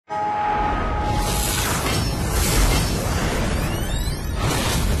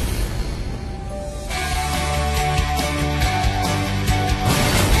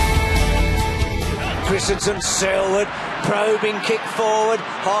Essendon, Selwood, probing kick forward,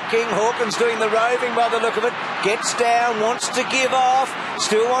 Hawkins doing the roving by the look of it, gets down, wants to give off,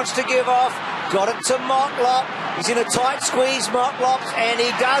 still wants to give off, got it to Motlop, he's in a tight squeeze, Motlop, and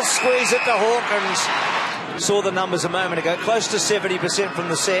he does squeeze it to Hawkins. Saw the numbers a moment ago, close to 70% from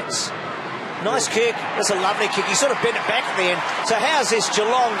the sets. Nice kick, that's a lovely kick, he sort of bent it back at the end. So how's this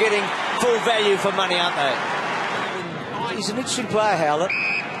Geelong getting full value for money, aren't they? He's an interesting player, Howlett.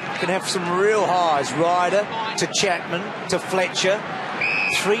 Can have some real highs. Ryder to Chapman to Fletcher.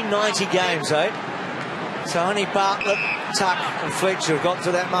 390 games, though. So only Bartlett, Tuck and Fletcher have got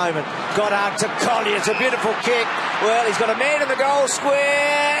to that moment. Goddard to Collier. It's a beautiful kick. Well, he's got a man in the goal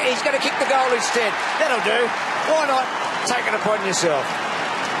square. He's going to kick the goal instead. That'll do. Why not take it upon yourself?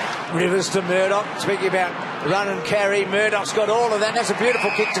 Rivers to Murdoch. Speaking about run and carry, Murdoch's got all of that. That's a beautiful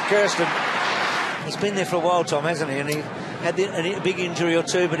kick to Kirsten. He's been there for a while, Tom, hasn't he? And he had a big injury or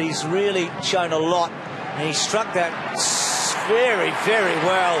two, but he's really shown a lot. And he struck that very, very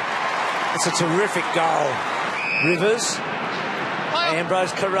well. It's a terrific goal. Rivers.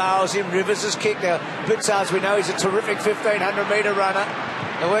 Ambrose corrals him. Rivers has kicked. Now, Blitzards, we know he's a terrific 1,500-metre runner.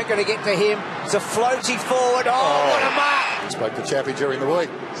 They weren't going to get to him. It's a floaty forward. Oh, what a mark! Spoke to Chappie during the week.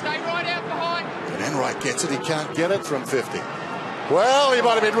 Stay right out behind. And Enright gets it. He can't get it from 50. Well, he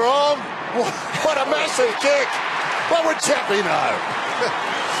might have been wrong. What a massive kick! What would Chappie know?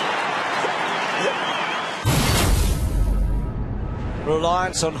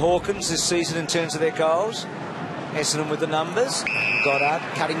 Reliance on Hawkins this season in terms of their goals. Essendon with the numbers. Goddard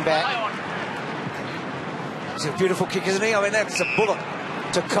cutting back. It's a beautiful kick, isn't he? I mean, that's a bullet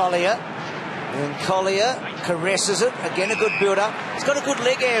to Collier. And Collier caresses it. Again, a good build-up. He's got a good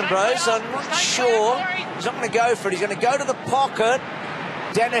leg, Ambrose. I'm not sure. He's not going to go for it. He's going to go to the pocket.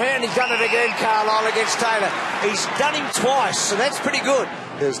 Danaher, he's done it again, Carlisle against Taylor. He's done him twice, so that's pretty good.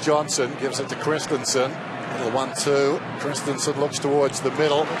 Here's Johnson, gives it to Christensen. Little 1-2. Christensen looks towards the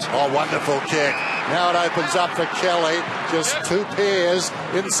middle. Oh, wonderful kick. Now it opens up for Kelly. Just two pairs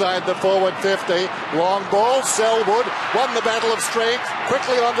inside the forward 50. Long ball. Selwood won the battle of strength.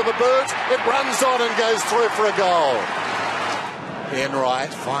 Quickly onto the boot. It runs on and goes through for a goal.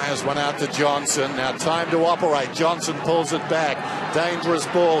 Enright fires one out to Johnson. Now time to operate. Johnson pulls it back. Dangerous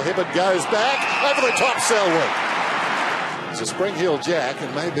ball. Hibbert goes back. Over the top, Selwood. It's a spring heel jack,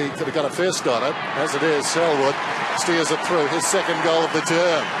 and maybe could have got a fist on it. As it is, Selwood steers it through. His second goal of the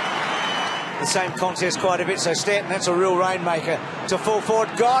term. The same contest quite a bit, so Stanton, that's a real rainmaker. To full forward,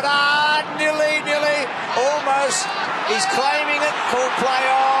 Goddard, nearly, almost. He's claiming it, called play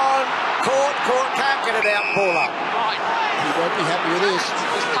on. Caught, can't get it out, Paula. Right. He won't be happy with this.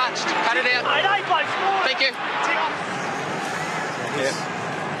 Just punched. Cut it out. Thank you. Yeah.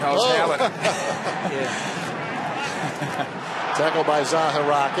 That was Howard. Yeah. Tackle by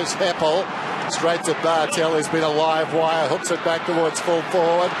Zaharakis. Heppel straight to Bartel, who's been a live wire. Hooks it back towards full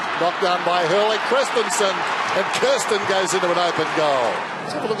forward. Knocked down by Hurley. Christensen. And Kirsten goes into an open goal.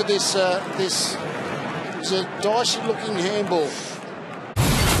 Let's have a look at this. This is a dicey-looking handball.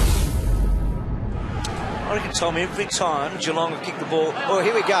 I reckon, Tom, every time Geelong have kicked the ball... Oh,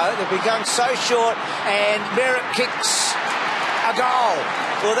 here we go. They've been going so short, and Merritt kicks a goal.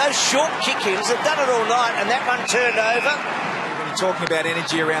 Well, those short kick-ins, they've done it all night, and that one turned over. When you're talking about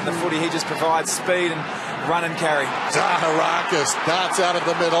energy around the footy, he just provides speed and run and carry. Zaharakis darts out of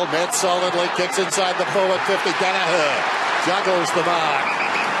the middle, met solidly, kicks inside the forward 50. Danaher juggles the mark.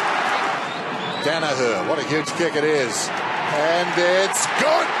 Danaher, what a huge kick it is. And it's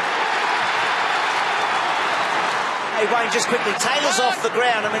good. Hey, Wayne, just quickly, Taylor's off the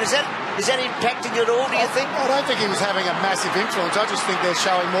ground. I mean, is that impacting you at all, do you think? I don't think he was having a massive influence. I just think they're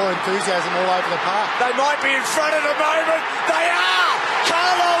showing more enthusiasm all over the park. They might be in front at the moment. They are!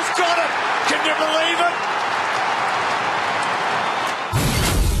 Carlisle's got it! Can you believe it?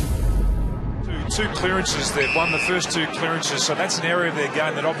 Two clearances. They've won the first two clearances, so that's an area of their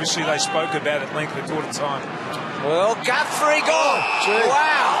game that obviously they spoke about at length at quarter time. Well, Guthrie gone. Gee.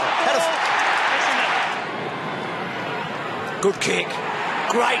 Wow. Good kick.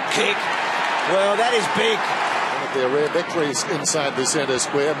 Great kick. Well, that is big. One of their rare victories inside the centre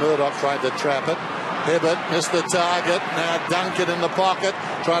square. Murdoch tried to trap it. Hibbert missed the target. Now Duncan in the pocket,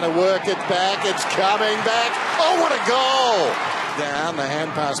 trying to work it back. It's coming back. Oh, what a goal! Down, the hand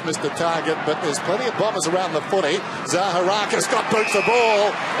pass missed the target, but there's plenty of bombers around the footy. Zaharakis got boot the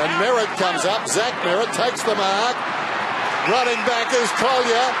ball, and Merritt comes up. Zach Merritt takes the mark. Running back is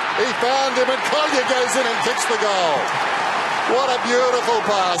Collier. He found him, and Collier goes in and kicks the goal. What a beautiful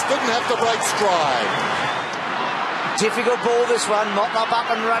pass. Didn't have to break stride. Difficult ball, this one. Motlop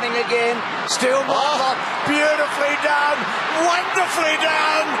up and running again. Still Motlop. Beautifully done. Wonderfully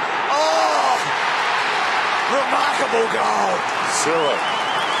done. Oh! Remarkable goal. Cyril.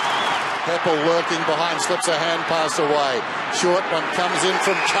 Heppel lurking behind, slips a hand pass away. Short one comes in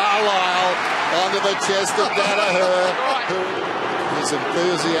from Carlisle onto the chest of Danaher. His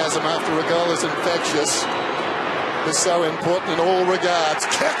enthusiasm after a goal is infectious. It's so important in all regards.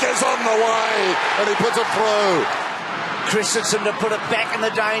 Kick is on the way, and he puts it through. Christensen to put it back in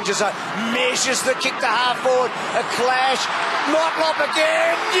the danger zone. Measures the kick to half forward. A clash. Motlop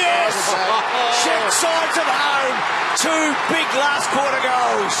again. Yes! Check sides at home. 2 big last quarter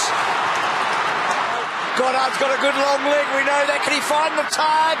goals. Goddard's got a good long leg. We know that. Can he find the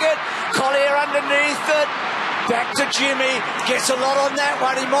target? Collier underneath it. Back to Jimmy. Gets a lot on that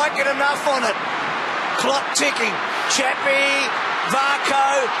one. He might get enough on it. Clock ticking. Chappie.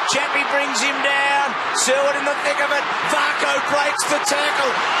 Varco. Chappie brings him down. Selwood in the thick of it. Varco breaks the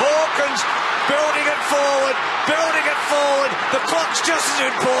tackle. Hawkins building it forward. Building it forward. The clock's just as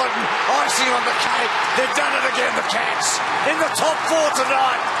important. Icing on the cake. They've done it again, the Cats. In the top 4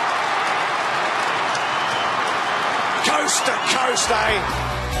 tonight. Coast to coast,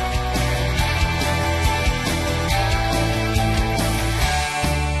 eh?